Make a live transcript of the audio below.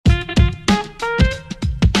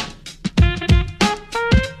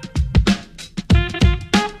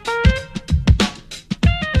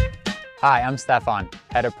Hi, I'm Stefan,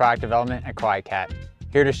 Head of Product Development at QuietKat,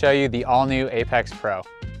 here to show you the all-new Apex Pro.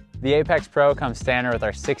 The Apex Pro comes standard with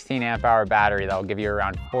our 16 amp hour battery that will give you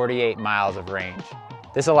around 48 miles of range.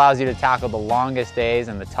 This allows you to tackle the longest days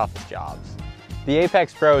and the toughest jobs. The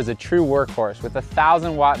Apex Pro is a true workhorse with a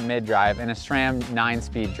 1000-watt mid-drive and a SRAM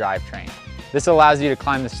 9-speed drivetrain. This allows you to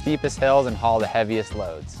climb the steepest hills and haul the heaviest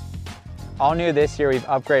loads. All new this year, we've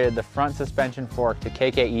upgraded the front suspension fork to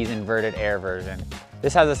KKE's inverted air version.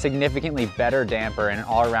 This has a significantly better damper and an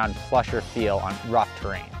all-around plusher feel on rough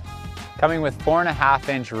terrain. Coming with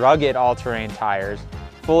 4.5-inch rugged all-terrain tires,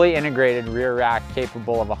 fully integrated rear rack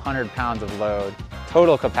capable of 100 pounds of load,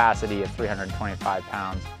 total capacity of 325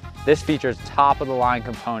 pounds. This features top-of-the-line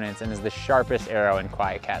components and is the sharpest arrow in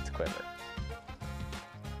QuietKat's quiver.